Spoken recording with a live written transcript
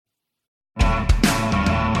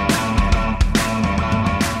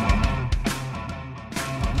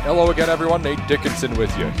Hello again, everyone. Nate Dickinson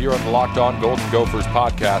with you here on the Locked On Golden Gophers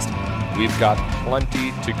podcast. We've got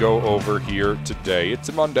plenty to go over here today. It's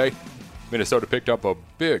a Monday. Minnesota picked up a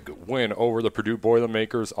big win over the Purdue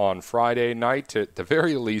Boilermakers on Friday night. At the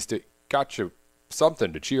very least, it got you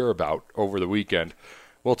something to cheer about over the weekend.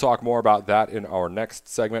 We'll talk more about that in our next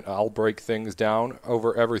segment. I'll break things down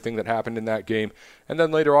over everything that happened in that game. And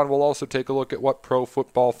then later on, we'll also take a look at what Pro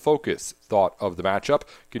Football Focus thought of the matchup,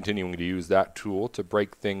 continuing to use that tool to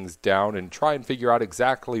break things down and try and figure out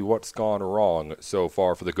exactly what's gone wrong so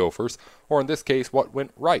far for the Gophers, or in this case, what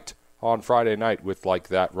went right on Friday night with like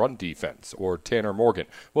that run defense or Tanner Morgan.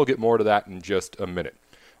 We'll get more to that in just a minute.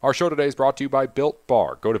 Our show today is brought to you by Built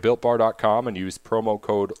Bar. Go to BuiltBar.com and use promo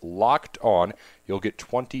code LOCKEDON. You'll get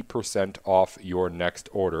 20% off your next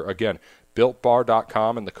order. Again,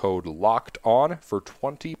 BuiltBar.com and the code LOCKEDON for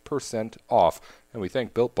 20% off. And we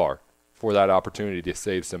thank Built Bar for that opportunity to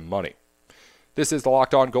save some money. This is the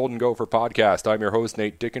Locked On Golden Gopher podcast. I'm your host,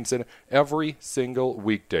 Nate Dickinson. Every single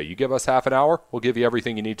weekday, you give us half an hour, we'll give you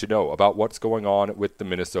everything you need to know about what's going on with the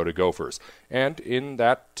Minnesota Gophers. And in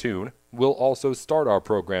that tune, we'll also start our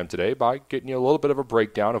program today by getting you a little bit of a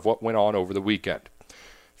breakdown of what went on over the weekend.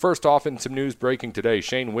 First off, in some news breaking today,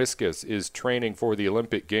 Shane Wiskus is training for the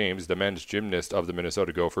Olympic Games, the men's gymnast of the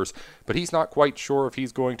Minnesota Gophers, but he's not quite sure if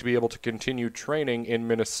he's going to be able to continue training in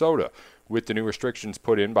Minnesota with the new restrictions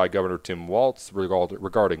put in by Governor Tim Walz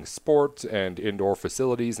regarding sports and indoor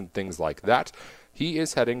facilities and things like that. He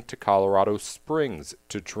is heading to Colorado Springs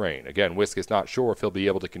to train. Again, Wiskus not sure if he'll be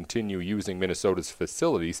able to continue using Minnesota's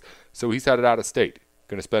facilities, so he's headed out of state.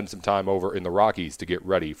 Going to spend some time over in the Rockies to get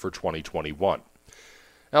ready for 2021.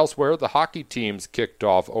 Elsewhere, the hockey teams kicked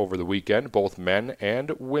off over the weekend, both men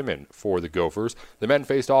and women for the Gophers. The men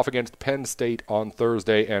faced off against Penn State on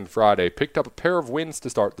Thursday and Friday, picked up a pair of wins to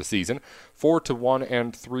start the season, 4-1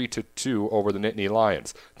 and 3-2 over the Nittany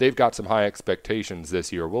Lions. They've got some high expectations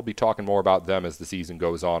this year. We'll be talking more about them as the season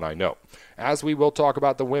goes on, I know. As we will talk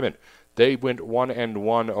about the women, they went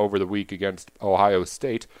 1-1 over the week against Ohio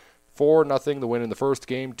State. 4-0 the win in the first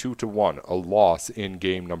game, 2-1, a loss in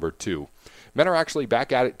game number 2. Men are actually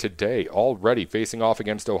back at it today, already facing off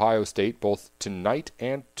against Ohio State both tonight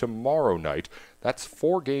and tomorrow night. That's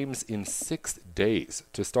 4 games in 6 days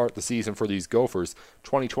to start the season for these Gophers.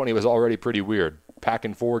 2020 was already pretty weird,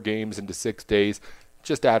 packing 4 games into 6 days,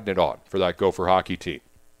 just adding it on for that Gopher hockey team.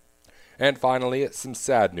 And finally, some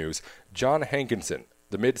sad news. John Hankinson,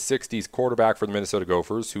 the mid-60s quarterback for the Minnesota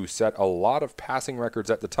Gophers, who set a lot of passing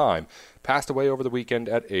records at the time, passed away over the weekend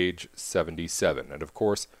at age 77. And of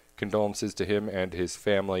course, condolences to him and his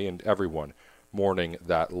family and everyone mourning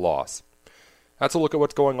that loss. That's a look at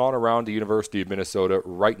what's going on around the University of Minnesota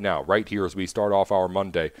right now, right here as we start off our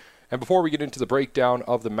Monday. And before we get into the breakdown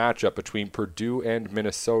of the matchup between Purdue and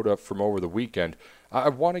Minnesota from over the weekend, I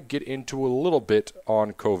want to get into a little bit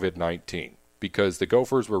on COVID-19 because the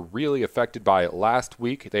Gophers were really affected by it last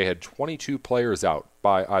week. They had 22 players out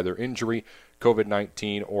by either injury,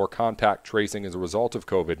 COVID-19, or contact tracing as a result of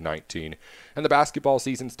COVID-19. And the basketball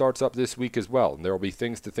season starts up this week as well, and there will be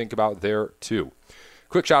things to think about there too.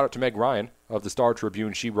 Quick shout out to Meg Ryan of the Star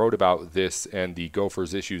Tribune. She wrote about this and the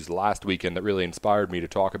Gophers issues last weekend that really inspired me to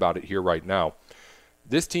talk about it here right now.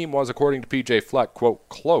 This team was, according to PJ Fleck, quote,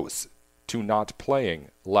 close to not playing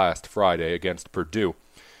last Friday against Purdue.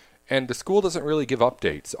 And the school doesn't really give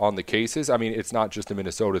updates on the cases. I mean, it's not just a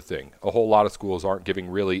Minnesota thing. A whole lot of schools aren't giving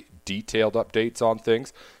really detailed updates on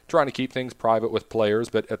things, trying to keep things private with players,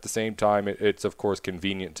 but at the same time, it's of course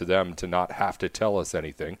convenient to them to not have to tell us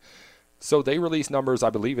anything. So they release numbers, I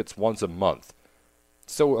believe it's once a month.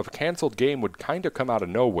 So a canceled game would kind of come out of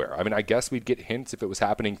nowhere. I mean, I guess we'd get hints if it was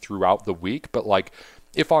happening throughout the week, but like,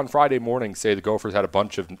 if on Friday morning, say, the Gophers had a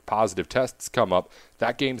bunch of positive tests come up,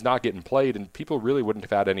 that game's not getting played, and people really wouldn't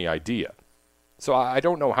have had any idea. So I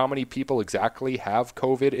don't know how many people exactly have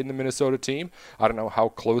COVID in the Minnesota team. I don't know how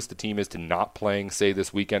close the team is to not playing, say,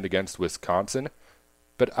 this weekend against Wisconsin.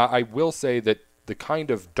 But I will say that the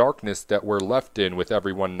kind of darkness that we're left in with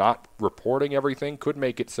everyone not reporting everything could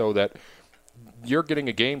make it so that you're getting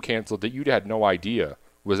a game canceled that you had no idea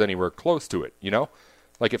was anywhere close to it, you know?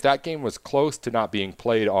 Like, if that game was close to not being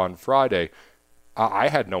played on Friday, I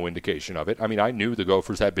had no indication of it. I mean, I knew the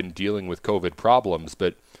Gophers had been dealing with COVID problems,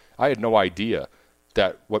 but I had no idea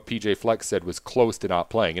that what PJ Fleck said was close to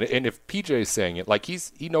not playing. And if PJ is saying it, like,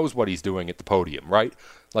 he knows what he's doing at the podium, right?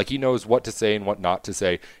 Like, he knows what to say and what not to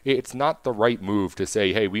say. It's not the right move to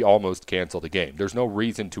say, hey, we almost canceled the game. There's no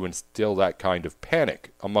reason to instill that kind of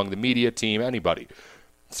panic among the media team, anybody.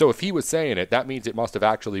 So if he was saying it, that means it must have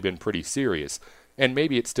actually been pretty serious. And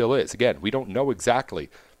maybe it still is. Again, we don't know exactly.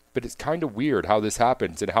 But it's kind of weird how this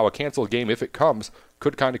happens and how a canceled game, if it comes,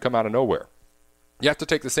 could kind of come out of nowhere. You have to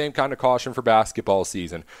take the same kind of caution for basketball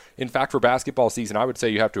season. In fact, for basketball season, I would say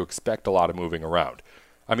you have to expect a lot of moving around.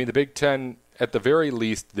 I mean, the Big Ten, at the very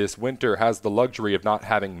least, this winter has the luxury of not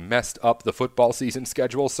having messed up the football season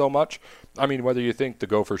schedule so much. I mean, whether you think the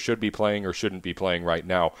Gophers should be playing or shouldn't be playing right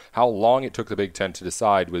now, how long it took the Big Ten to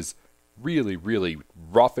decide was really, really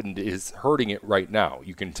rough and is hurting it right now.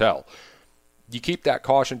 You can tell. You keep that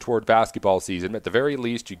caution toward basketball season. At the very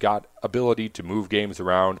least, you got ability to move games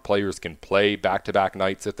around. Players can play back-to-back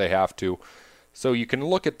nights if they have to. So you can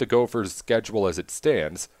look at the Gophers' schedule as it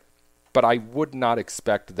stands, but I would not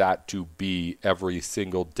expect that to be every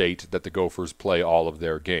single date that the Gophers play all of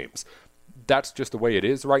their games. That's just the way it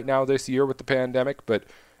is right now this year with the pandemic, but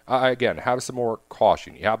again, have some more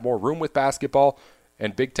caution. You have more room with basketball,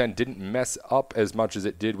 and Big Ten didn't mess up as much as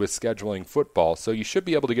it did with scheduling football, so you should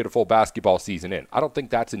be able to get a full basketball season in. I don't think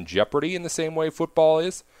that's in jeopardy in the same way football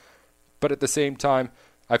is, but at the same time,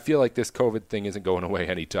 I feel like this COVID thing isn't going away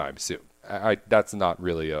anytime soon. That's not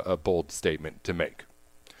really a bold statement to make.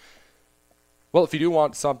 Well, if you do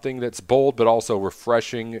want something that's bold but also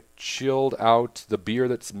refreshing, chilled out, the beer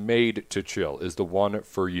that's made to chill is the one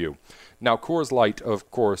for you. Now, Coors Light, of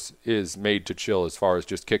course, is made to chill as far as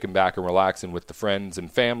just kicking back and relaxing with the friends and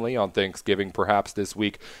family on Thanksgiving perhaps this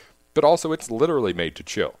week, but also it's literally made to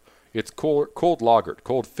chill. It's cold lagered,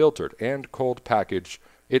 cold filtered, and cold packaged.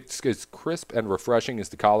 It's as crisp and refreshing as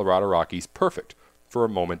the Colorado Rockies, perfect for a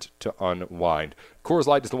moment to unwind. Coors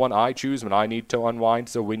Light is the one I choose when I need to unwind,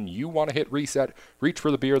 so when you want to hit reset, reach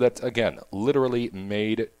for the beer that's, again, literally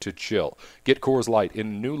made to chill. Get Coors Light in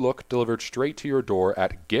a new look delivered straight to your door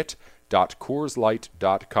at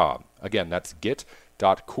get.coorslight.com. Again, that's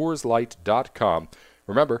get.coorslight.com.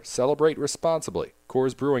 Remember, celebrate responsibly.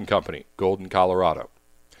 Coors Brewing Company, Golden, Colorado.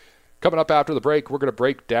 Coming up after the break, we're going to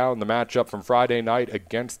break down the matchup from Friday night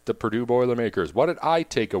against the Purdue Boilermakers. What did I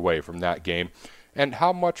take away from that game? And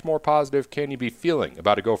how much more positive can you be feeling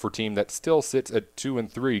about a Gopher team that still sits at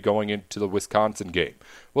 2-3 going into the Wisconsin game?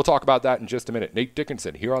 We'll talk about that in just a minute. Nate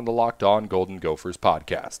Dickinson here on the Locked On Golden Gophers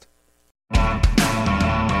podcast.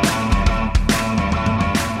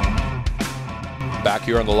 Back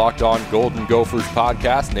here on the Locked On Golden Gophers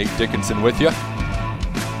podcast, Nate Dickinson with you.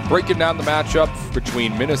 Breaking down the matchup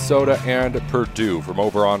between Minnesota and Purdue from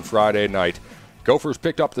over on Friday night. Gophers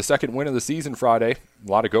picked up the second win of the season Friday. A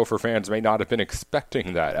lot of Gopher fans may not have been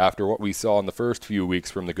expecting that after what we saw in the first few weeks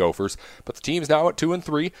from the Gophers. But the team's now at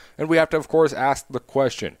 2-3, and we have to, of course, ask the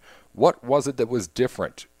question, what was it that was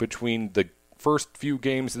different between the first few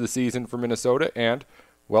games of the season for Minnesota and,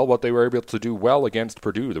 well, what they were able to do well against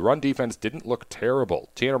Purdue? The run defense didn't look terrible.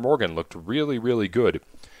 Tanner Morgan looked really, really good.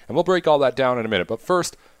 And we'll break all that down in a minute. But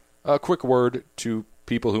first, a quick word to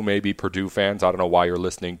people who may be Purdue fans. I don't know why you're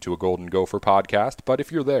listening to a Golden Gopher podcast, but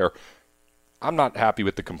if you're there, I'm not happy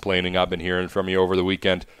with the complaining I've been hearing from you over the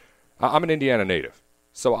weekend. I'm an Indiana native,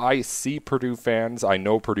 so I see Purdue fans. I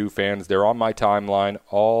know Purdue fans. They're on my timeline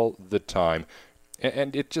all the time,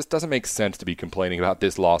 and it just doesn't make sense to be complaining about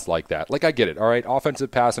this loss like that. Like, I get it, all right?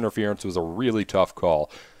 Offensive pass interference was a really tough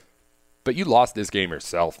call, but you lost this game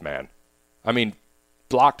yourself, man. I mean,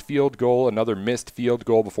 blocked field goal, another missed field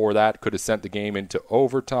goal before that could have sent the game into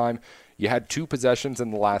overtime. You had two possessions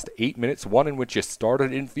in the last 8 minutes, one in which you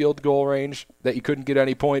started in field goal range that you couldn't get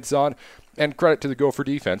any points on. And credit to the Gopher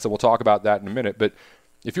defense, and we'll talk about that in a minute. But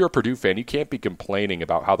if you're a Purdue fan, you can't be complaining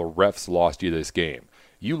about how the refs lost you this game.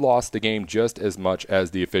 You lost the game just as much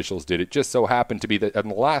as the officials did. It just so happened to be that in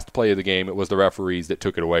the last play of the game, it was the referees that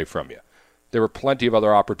took it away from you. There were plenty of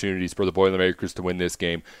other opportunities for the Boilermakers to win this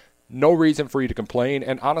game. No reason for you to complain,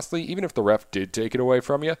 and honestly, even if the ref did take it away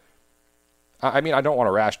from you, I mean, I don't want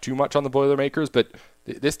to rash too much on the Boilermakers, but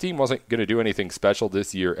this team wasn't going to do anything special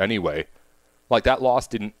this year anyway. Like, that loss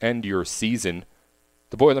didn't end your season.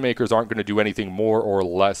 The Boilermakers aren't going to do anything more or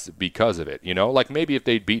less because of it, you know? Like, maybe if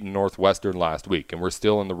they'd beaten Northwestern last week and we're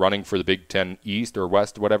still in the running for the Big Ten East or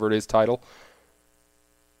West, whatever it is, title,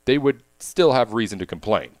 they would still have reason to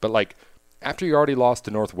complain. But, like, after you already lost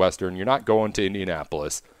to Northwestern, you're not going to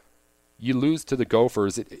Indianapolis, you lose to the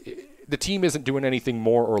Gophers, the team isn't doing anything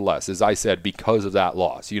more or less, as I said, because of that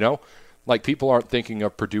loss, you know? Like, people aren't thinking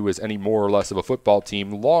of Purdue as any more or less of a football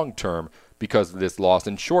team long-term because of this loss.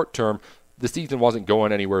 And short-term, the season wasn't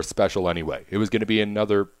going anywhere special anyway. It was going to be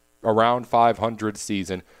another around 500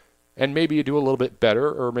 season, and maybe you do a little bit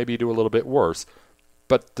better or maybe you do a little bit worse.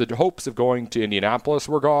 But the hopes of going to Indianapolis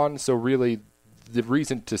were gone, so really the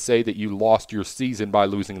reason to say that you lost your season by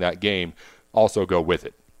losing that game also go with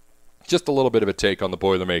it. Just a little bit of a take on the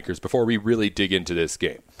Boilermakers before we really dig into this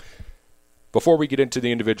game. Before we get into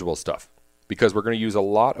the individual stuff, because we're going to use a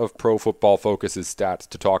lot of Pro Football Focus's stats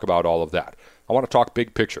to talk about all of that. I want to talk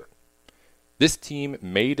big picture. This team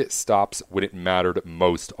made stops when it mattered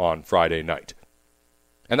most on Friday night.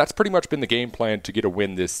 And that's pretty much been the game plan to get a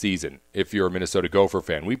win this season, if you're a Minnesota Gopher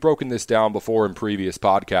fan. We've broken this down before in previous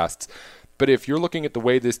podcasts, but if you're looking at the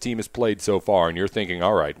way this team has played so far and you're thinking,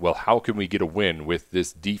 all right, well, how can we get a win with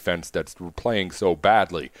this defense that's playing so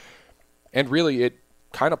badly? And really, it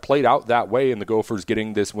kind of played out that way in the Gophers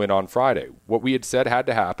getting this win on Friday. What we had said had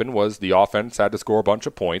to happen was the offense had to score a bunch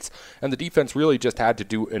of points, and the defense really just had to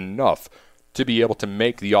do enough to be able to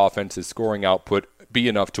make the offense's scoring output be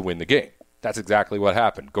enough to win the game. That's exactly what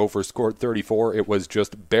happened. Gophers scored 34. It was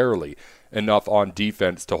just barely enough on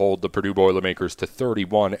defense to hold the Purdue Boilermakers to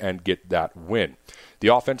 31 and get that win. The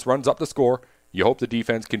offense runs up the score. You hope the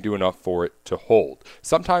defense can do enough for it to hold.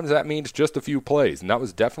 Sometimes that means just a few plays, and that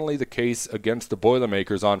was definitely the case against the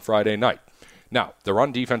Boilermakers on Friday night. Now, the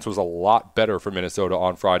run defense was a lot better for Minnesota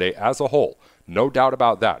on Friday as a whole. No doubt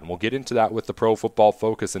about that, and we'll get into that with the Pro Football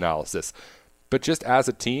Focus analysis. But just as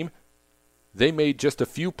a team, they made just a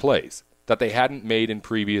few plays that they hadn't made in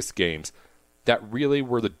previous games that really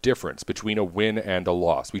were the difference between a win and a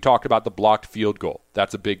loss. We talked about the blocked field goal.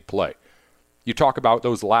 That's a big play. You talk about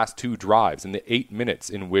those last two drives and the 8 minutes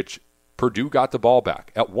in which Purdue got the ball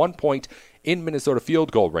back. At one point in Minnesota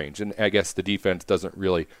field goal range, and I guess the defense doesn't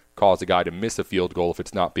really cause a guy to miss a field goal if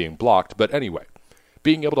it's not being blocked, but anyway,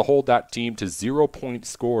 being able to hold that team to 0 points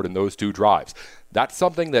scored in those two drives, that's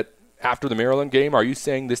something that after the Maryland game, are you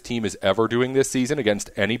saying this team is ever doing this season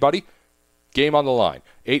against anybody? Game on the line,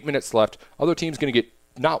 8 minutes left. Other team's going to get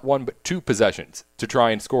not one but two possessions to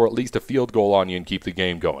try and score at least a field goal on you and keep the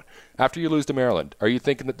game going. After you lose to Maryland, are you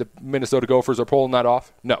thinking that the Minnesota Gophers are pulling that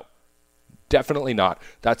off? No, definitely not.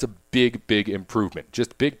 That's a big, big improvement.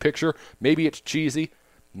 Just big picture, maybe it's cheesy,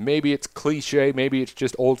 maybe it's cliche, maybe it's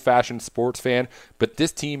just old-fashioned sports fan, but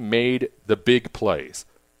this team made the big plays.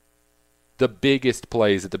 The biggest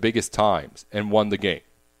plays at the biggest times and won the game.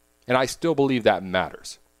 And I still believe that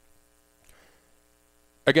matters.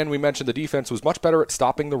 Again, we mentioned the defense was much better at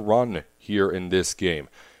stopping the run here in this game.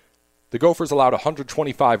 The Gophers allowed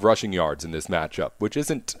 125 rushing yards in this matchup, which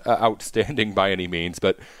isn't outstanding by any means,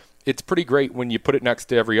 but it's pretty great when you put it next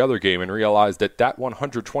to every other game and realize that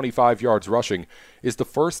 125 yards rushing is the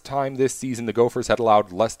first time this season the Gophers had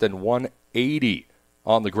allowed less than 180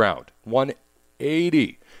 on the ground.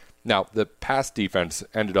 180. Now, the pass defense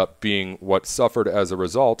ended up being what suffered as a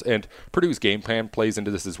result, and Purdue's game plan plays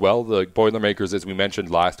into this as well. The Boilermakers, as we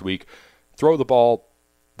mentioned last week, throw the ball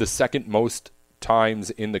the second most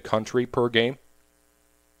times in the country per game.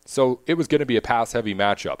 So it was going to be a pass-heavy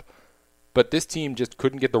matchup. But this team just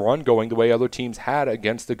couldn't get the run going the way other teams had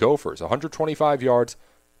against the Gophers. 125 yards,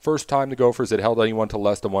 first time the Gophers had held anyone to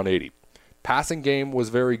less than 180. Passing game was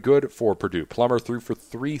very good for Purdue. Plummer threw for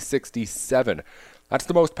 367. That's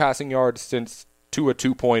the most passing yards since Tua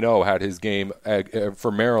 2.0 had his game for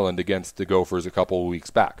Maryland against the Gophers a couple of weeks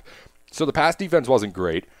back. So the pass defense wasn't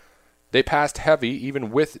great. They passed heavy, even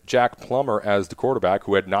with Jack Plummer as the quarterback,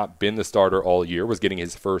 who had not been the starter all year, was getting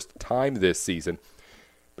his first time this season.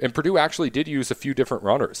 And Purdue actually did use a few different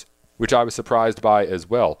runners, which I was surprised by as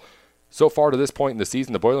well. So far to this point in the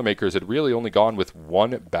season, the Boilermakers had really only gone with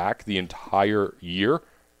one back the entire year.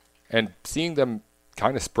 And seeing them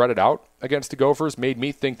kind of spread it out against the Gophers made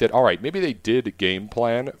me think that, all right, maybe they did game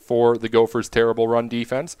plan for the Gophers' terrible run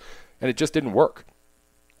defense, and it just didn't work,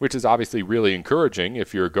 which is obviously really encouraging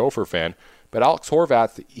if you're a Gopher fan. But Alex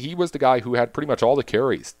Horvath, he was the guy who had pretty much all the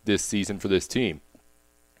carries this season for this team.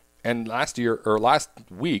 And last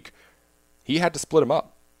week, he had to split them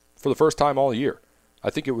up for the first time all year. I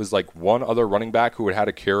think it was like one other running back who had had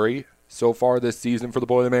a carry so far this season for the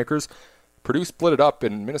Boilermakers. Purdue split it up,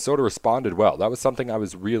 and Minnesota responded well. That was something I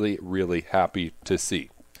was really, really happy to see.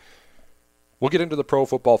 We'll get into the Pro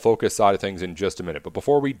Football Focus side of things in just a minute. But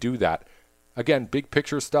before we do that, again, big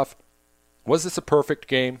picture stuff. Was this a perfect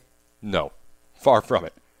game? No, far from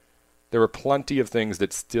it. There are plenty of things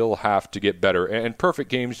that still have to get better, and perfect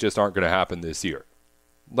games just aren't going to happen this year.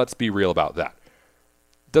 Let's be real about that.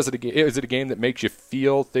 Is it a game that makes you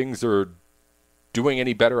feel things are doing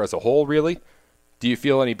any better as a whole, really? Do you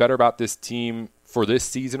feel any better about this team for this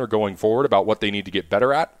season or going forward about what they need to get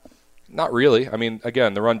better at? Not really. I mean,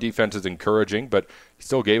 again, the run defense is encouraging, but he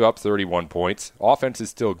still gave up 31 points. Offense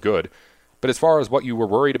is still good. But as far as what you were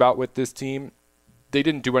worried about with this team, they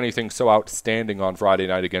didn't do anything so outstanding on Friday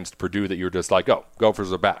night against Purdue that you're just like, oh,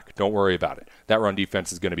 Gophers are back. Don't worry about it. That run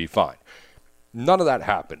defense is going to be fine. None of that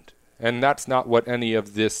happened. And that's not what any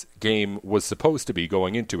of this game was supposed to be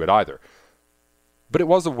going into it either. But it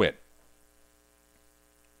was a win.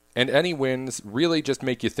 And any wins really just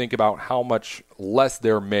make you think about how much less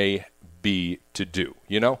there may be to do,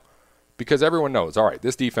 Because everyone knows, all right,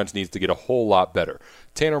 this defense needs to get a whole lot better.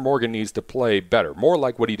 Tanner Morgan needs to play better, more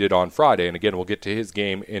like what he did on Friday. And again, we'll get to his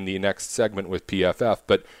game in the next segment with PFF,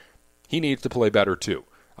 but he needs to play better too.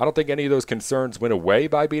 I don't think any of those concerns went away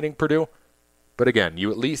by beating Purdue. But again,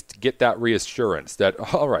 you at least get that reassurance that,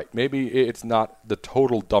 all right, maybe it's not the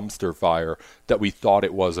total dumpster fire that we thought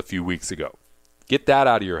it was a few weeks ago. Get that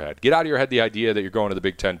out of your head. Get out of your head the idea that you're going to the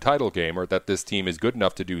Big Ten title game or that this team is good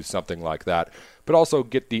enough to do something like that. But also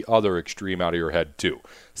get the other extreme out of your head too.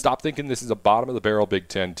 Stop thinking this is a bottom-of-the-barrel Big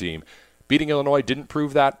Ten team. Beating Illinois didn't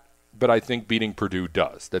prove that, but I think beating Purdue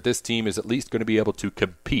does. That this team is at least going to be able to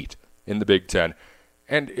compete in the Big Ten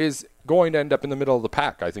and is going to end up in the middle of the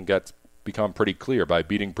pack. I think that's become pretty clear by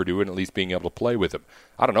beating Purdue and at least being able to play with them.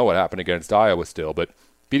 I don't know what happened against Iowa still, but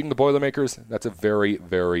beating the Boilermakers, that's a very,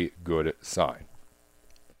 very good sign.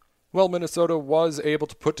 Well, Minnesota was able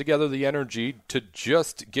to put together the energy to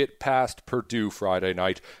just get past Purdue Friday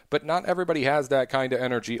night, but not everybody has that kind of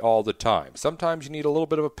energy all the time. Sometimes you need a little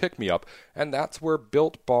bit of a pick-me-up, and that's where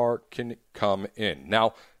Built Bar can come in.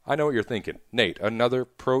 Now, I know what you're thinking. Nate, another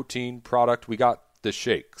protein product. We got the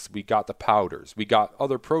shakes, we got the powders, we got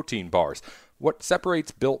other protein bars. What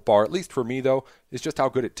separates Built Bar, at least for me though, is just how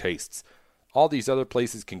good it tastes. All these other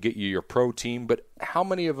places can get you your protein, but how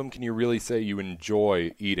many of them can you really say you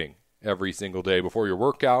enjoy eating every single day before your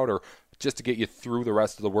workout or just to get you through the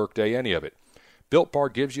rest of the workday, any of it? Built Bar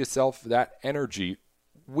gives yourself that energy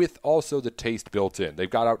with also the taste built in. They've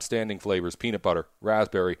got outstanding flavors: peanut butter,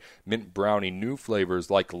 raspberry, mint brownie, new flavors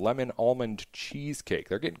like lemon almond cheesecake.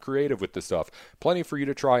 They're getting creative with this stuff. Plenty for you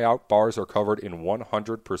to try out. Bars are covered in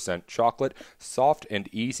 100% chocolate, soft and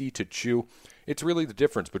easy to chew. It's really the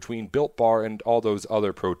difference between Built Bar and all those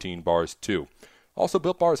other protein bars too. Also,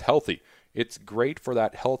 Built Bar is healthy. It's great for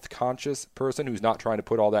that health-conscious person who's not trying to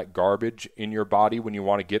put all that garbage in your body when you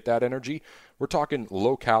want to get that energy. We're talking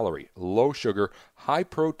low-calorie, low-sugar,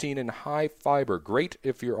 high-protein, and high-fiber. Great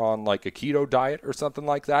if you're on like a keto diet or something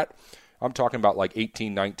like that. I'm talking about like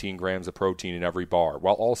 18, 19 grams of protein in every bar,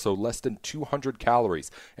 while also less than 200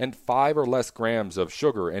 calories and 5 or less grams of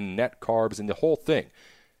sugar and net carbs in the whole thing.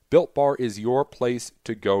 Built Bar is your place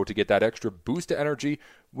to go to get that extra boost of energy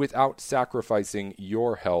without sacrificing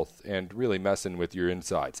your health and really messing with your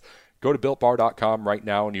insides. Go to BuiltBar.com right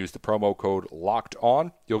now and use the promo code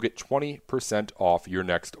LOCKEDON. You'll get 20% off your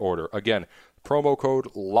next order. Again, promo code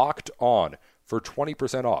LOCKEDON for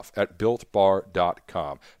 20% off at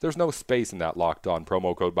BuiltBar.com. There's no space in that Locked On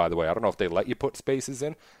promo code, by the way. I don't know if they let you put spaces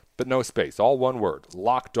in, but no space. All one word,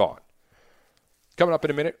 Locked On. Coming up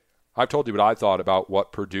in a minute, I've told you what I thought about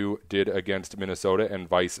what Purdue did against Minnesota and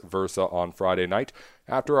vice versa on Friday night.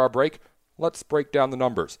 After our break, let's break down the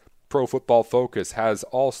numbers. Pro Football Focus has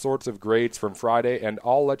all sorts of grades from Friday, and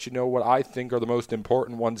I'll let you know what I think are the most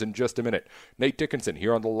important ones in just a minute. Nate Dickinson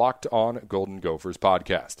here on the Locked On Golden Gophers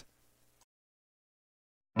podcast.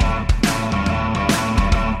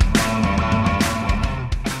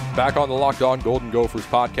 Back on the Locked On Golden Gophers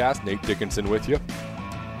podcast, Nate Dickinson with you.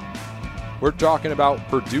 We're talking about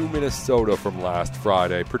Purdue, Minnesota from last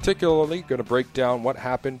Friday. Particularly going to break down what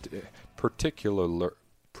happened particularly.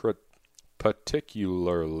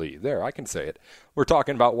 There, I can say it. We're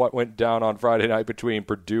talking about what went down on Friday night between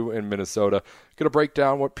Purdue and Minnesota. Going to break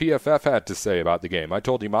down what PFF had to say about the game. I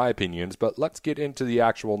told you my opinions, but let's get into the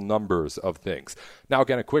actual numbers of things. Now,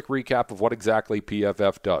 again, a quick recap of what exactly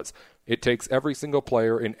PFF does. It takes every single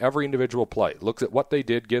player in every individual play, looks at what they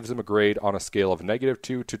did, gives them a grade on a scale of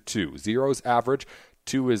 -2 to 2. 0's average,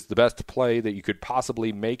 2 is the best play that you could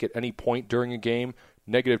possibly make at any point during a game.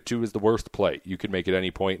 -2 is the worst play you could make at any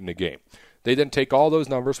point in a game. They then take all those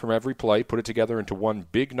numbers from every play, put it together into one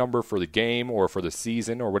big number for the game or for the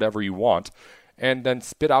season or whatever you want, and then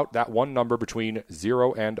spit out that one number between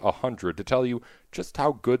 0 and 100 to tell you just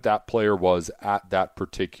how good that player was at that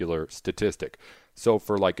particular statistic. So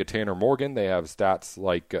for like a Tanner Morgan, they have stats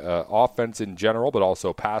like offense in general, but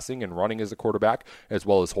also passing and running as a quarterback, as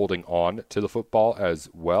well as holding on to the football as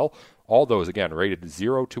well. All those, again, rated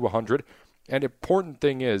 0 to 100. And important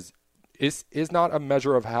thing is not a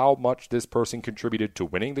measure of how much this person contributed to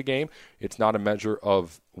winning the game. It's not a measure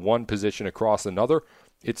of one position across another.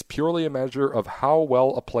 It's purely a measure of how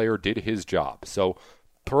well a player did his job. So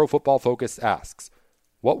Pro Football Focus asks,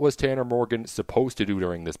 what was Tanner Morgan supposed to do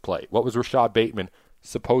during this play? What was Rashad Bateman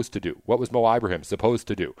supposed to do? What was Mo Ibrahim supposed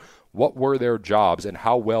to do? What were their jobs and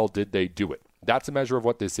how well did they do it? That's a measure of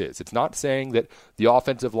what this is. It's not saying that the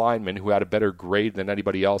offensive lineman who had a better grade than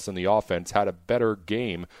anybody else in the offense had a better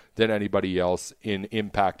game than anybody else in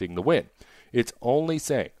impacting the win. It's only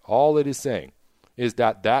saying, all it is saying, is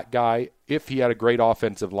that guy, if he had a great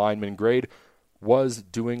offensive lineman grade, was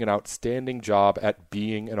doing an outstanding job at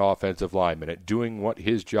being an offensive lineman, at doing what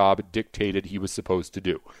his job dictated he was supposed to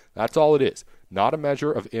do. That's all it is. Not a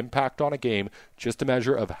measure of impact on a game, just a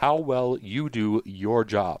measure of how well you do your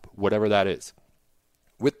job, whatever that is.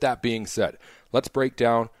 With that being said, let's break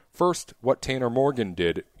down first what Tanner Morgan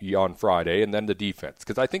did on Friday and then the defense,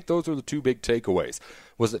 because I think those are the two big takeaways.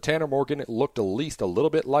 Was that Tanner Morgan looked at least a little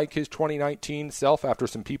bit like his 2019 self after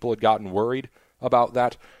some people had gotten worried about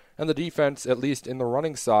that, and the defense, at least in the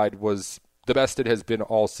running side, was the best it has been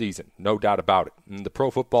all season, no doubt about it, and the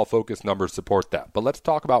Pro Football Focus numbers support that. But let's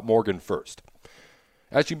talk about Morgan first.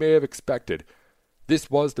 As you may have expected,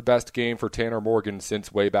 this was the best game for Tanner Morgan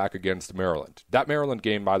since way back against Maryland. That Maryland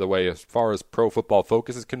game, by the way, as far as Pro Football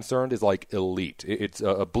Focus is concerned, is like elite. It's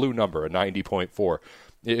a blue number, a 90.4.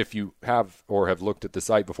 If you have or have looked at the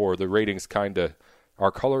site before, the ratings kind of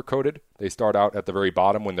are color-coded. They start out at the very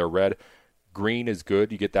bottom when they're red. Green is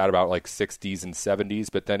good. You get that about like 60s and 70s.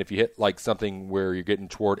 But then if you hit like something where you're getting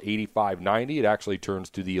toward 85, 90, it actually turns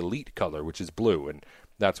to the elite color, which is blue. And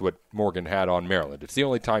that's what Morgan had on Maryland. It's the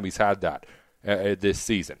only time he's had that this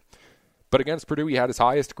season. But against Purdue, he had his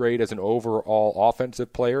highest grade as an overall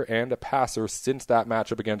offensive player and a passer since that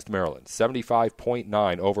matchup against Maryland.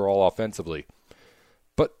 75.9 overall offensively.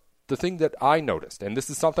 But the thing that I noticed, and this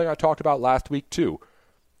is something I talked about last week too,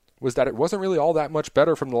 was that it wasn't really all that much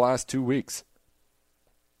better from the last 2 weeks.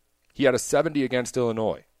 He had a 70 against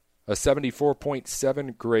Illinois, a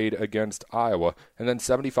 74.7 grade against Iowa, and then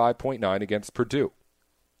 75.9 against Purdue.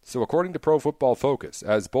 So according to Pro Football Focus,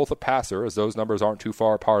 as both a passer, as those numbers aren't too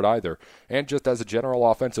far apart either, and just as a general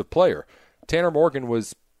offensive player, Tanner Morgan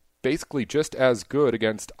was basically just as good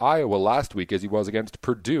against Iowa last week as he was against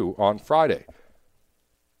Purdue on Friday.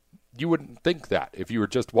 You wouldn't think that if you were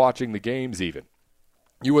just watching the games even.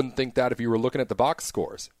 You wouldn't think that if you were looking at the box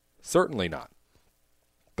scores. Certainly not.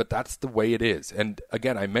 But that's the way it is. And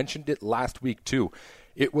again, I mentioned it last week too.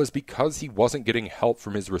 It was because he wasn't getting help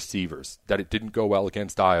from his receivers that it didn't go well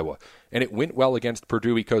against Iowa. And it went well against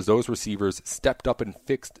Purdue because those receivers stepped up and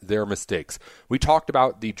fixed their mistakes. We talked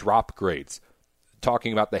about the drop grades,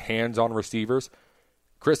 talking about the hands-on receivers.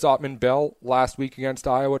 Chris Autman-Bell last week against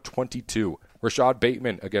Iowa, 22. Rashad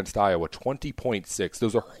Bateman against Iowa, 20.6.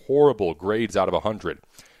 Those are horrible grades out of 100.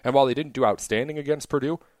 And while they didn't do outstanding against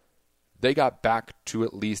Purdue, they got back to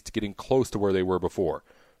at least getting close to where they were before.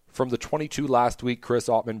 From the 22 last week, Chris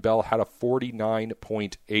Autman-Bell had a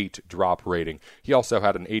 49.8 drop rating. He also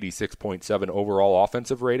had an 86.7 overall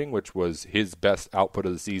offensive rating, which was his best output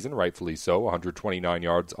of the season, rightfully so, 129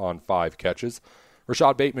 yards on 5 catches.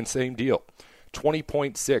 Rashad Bateman, same deal.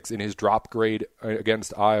 20.6 in his drop grade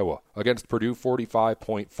against Iowa. Against Purdue,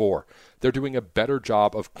 45.4. They're doing a better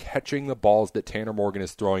job of catching the balls that Tanner Morgan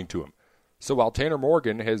is throwing to him. So while Tanner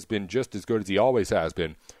Morgan has been just as good as he always has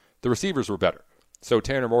been, the receivers were better. So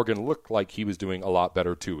Tanner Morgan looked like he was doing a lot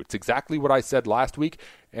better too. It's exactly what I said last week,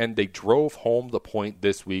 and they drove home the point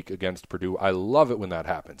this week against Purdue. I love it when that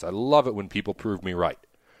happens. I love it when people prove me right.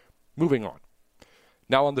 Moving on.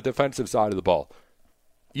 Now on the defensive side of the ball,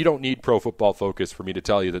 you don't need Pro Football Focus for me to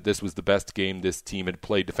tell you that this was the best game this team had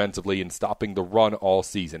played defensively in stopping the run all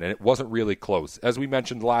season, and it wasn't really close. As we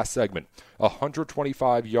mentioned last segment,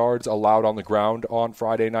 125 yards allowed on the ground on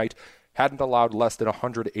Friday night, hadn't allowed less than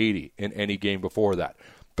 180 in any game before that.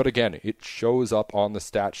 But again, it shows up on the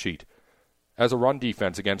stat sheet. As a run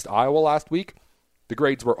defense against Iowa last week, the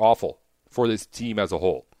grades were awful for this team as a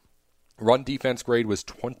whole. Run defense grade was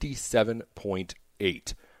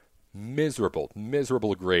 27.8.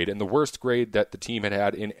 Miserable grade, and the worst grade that the team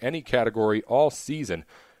had in any category all season,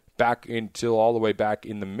 back until all the way back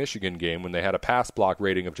in the Michigan game when they had a pass block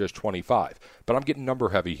rating of just 25. But I'm getting number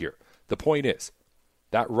heavy here. The point is,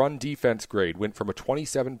 that run defense grade went from a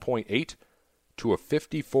 27.8 to a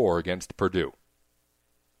 54 against Purdue.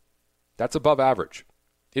 That's above average.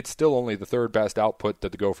 It's still only the third best output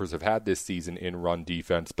that the Gophers have had this season in run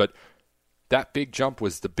defense, but that big jump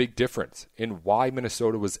was the big difference in why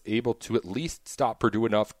Minnesota was able to at least stop Purdue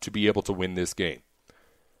enough to be able to win this game.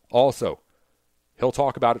 Also, he'll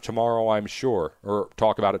talk about it tomorrow, I'm sure, or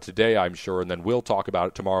talk about it today, I'm sure, and then we'll talk about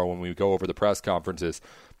it tomorrow when we go over the press conferences.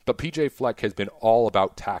 But P.J. Fleck has been all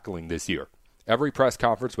about tackling this year. Every press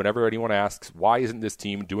conference, whenever anyone asks, why isn't this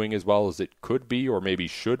team doing as well as it could be, or maybe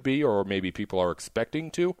should be, or maybe people are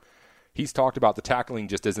expecting to, he's talked about the tackling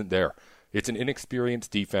just isn't there. It's an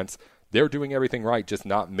inexperienced defense. They're doing everything right, just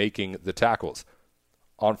not making the tackles.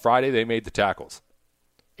 On Friday, they made the tackles.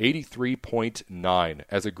 83.9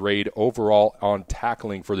 as a grade overall on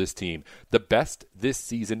tackling for this team. The best this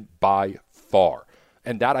season by far.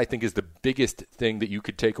 And that, I think, is the biggest thing that you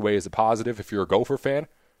could take away as a positive if you're a Gopher fan,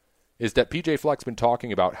 is that PJ Fleck's been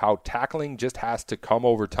talking about how tackling just has to come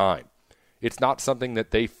over time. It's not something that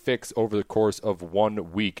they fix over the course of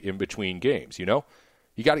 1 week in between games, you know?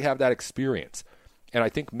 You got to have that experience. And I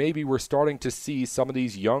think maybe we're starting to see some of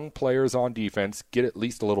these young players on defense get at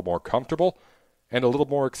least a little more comfortable and a little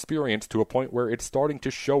more experience to a point where it's starting to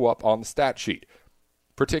show up on the stat sheet,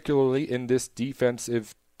 particularly in this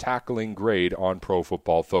defensive tackling grade on Pro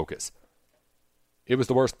Football Focus. It was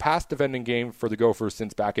the worst pass defending game for the Gophers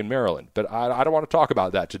since back in Maryland, but I don't want to talk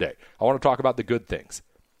about that today. I want to talk about the good things.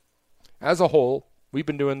 As a whole, we've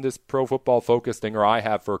been doing this Pro Football Focus thing, or I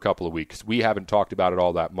have for a couple of weeks. We haven't talked about it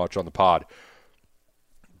all that much on the pod.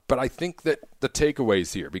 But I think that the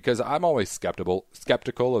takeaways here, because I'm always skeptical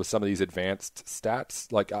of some of these advanced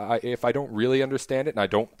stats. Like, if I don't really understand it, and I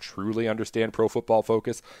don't truly understand Pro Football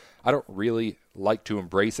Focus, I don't really like to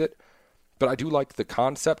embrace it. But I do like the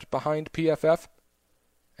concept behind PFF.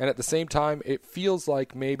 And at the same time, it feels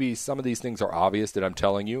like maybe some of these things are obvious that I'm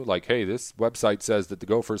telling you. Like, hey, this website says that the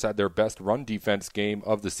Gophers had their best run defense game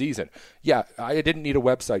of the season. Yeah, I didn't need a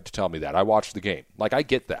website to tell me that. I watched the game. Like, I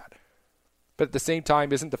get that. But at the same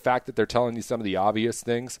time, isn't the fact that they're telling you some of the obvious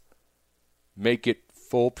things make it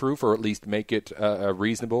foolproof, or at least make it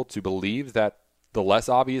reasonable to believe that the less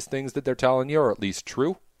obvious things that they're telling you are at least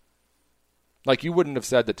true? Like, you wouldn't have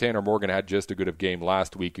said that Tanner Morgan had just as good a game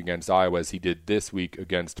last week against Iowa as he did this week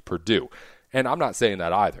against Purdue. And I'm not saying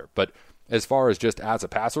that either. But as far as just as a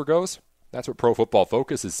passer goes, that's what Pro Football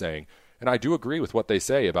Focus is saying. And I do agree with what they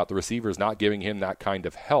say about the receivers not giving him that kind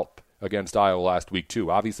of help against Iowa last week,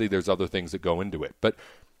 too. Obviously, there's other things that go into it. But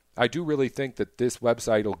I do really think that this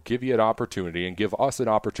website will give you an opportunity and give us an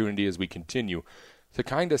opportunity as we continue to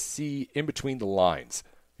kind of see in between the lines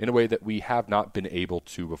in a way that we have not been able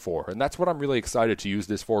to before. And that's what I'm really excited to use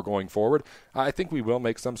this for going forward. I think we will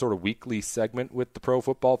make some sort of weekly segment with the Pro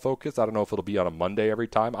Football Focus. I don't know if it'll be on a Monday every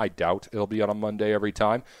time. I doubt it'll be on a Monday every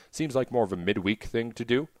time. Seems like more of a midweek thing to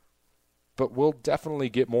do. But we'll definitely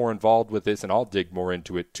get more involved with this, and I'll dig more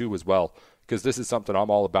into it too as well, because this is something I'm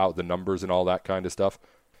all about, the numbers and all that kind of stuff.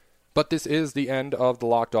 But this is the end of the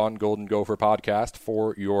Locked On Golden Gopher podcast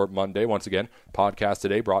for your Monday. Once again, podcast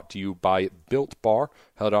today brought to you by Built Bar.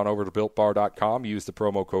 Head on over to BuiltBar.com. Use the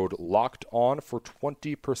promo code LOCKEDON for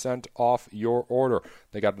 20% off your order.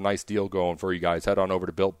 They got a nice deal going for you guys. Head on over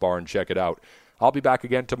to Built Bar and check it out. I'll be back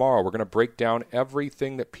again tomorrow. We're going to break down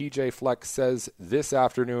everything that PJ Fleck says this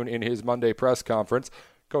afternoon in his Monday press conference.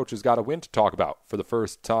 Coach has got a win to talk about for the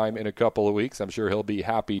first time in a couple of weeks. I'm sure he'll be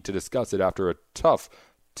happy to discuss it after a tough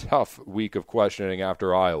week of questioning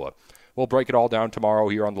after Iowa. We'll break it all down tomorrow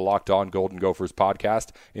here on the Locked On Golden Gophers podcast.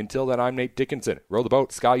 Until then, I'm Nate Dickinson. Row the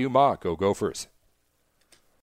boat, Sky U Ma, go Gophers.